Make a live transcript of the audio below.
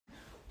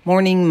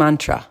Morning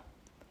mantra.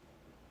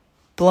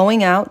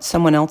 Blowing out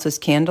someone else's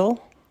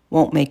candle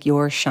won't make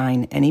yours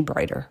shine any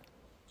brighter.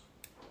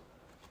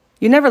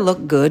 You never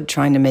look good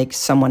trying to make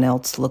someone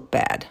else look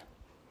bad,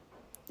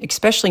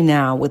 especially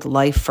now with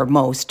life for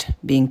most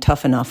being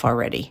tough enough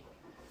already.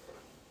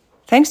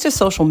 Thanks to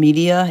social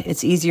media,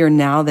 it's easier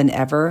now than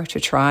ever to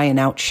try and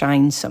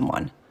outshine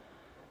someone.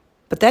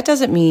 But that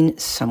doesn't mean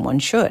someone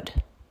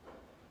should.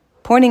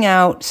 Pointing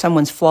out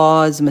someone's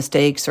flaws,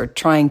 mistakes, or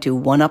trying to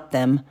one-up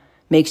them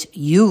makes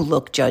you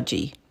look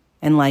judgy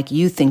and like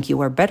you think you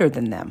are better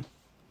than them.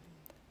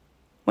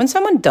 When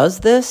someone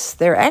does this,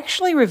 they're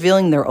actually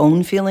revealing their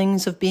own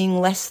feelings of being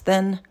less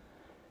than.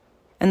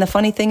 And the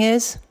funny thing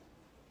is,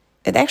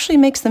 it actually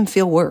makes them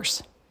feel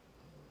worse.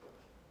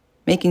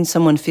 Making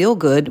someone feel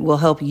good will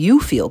help you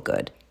feel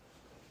good.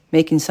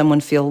 Making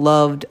someone feel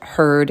loved,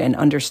 heard, and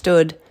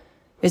understood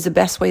is the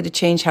best way to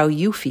change how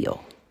you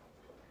feel.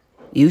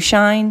 You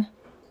shine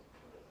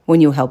when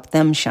you help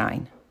them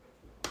shine.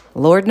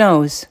 Lord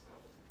knows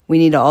we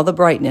need all the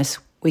brightness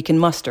we can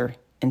muster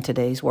in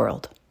today's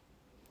world.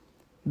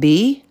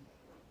 Be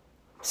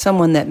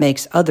someone that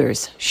makes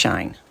others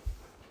shine.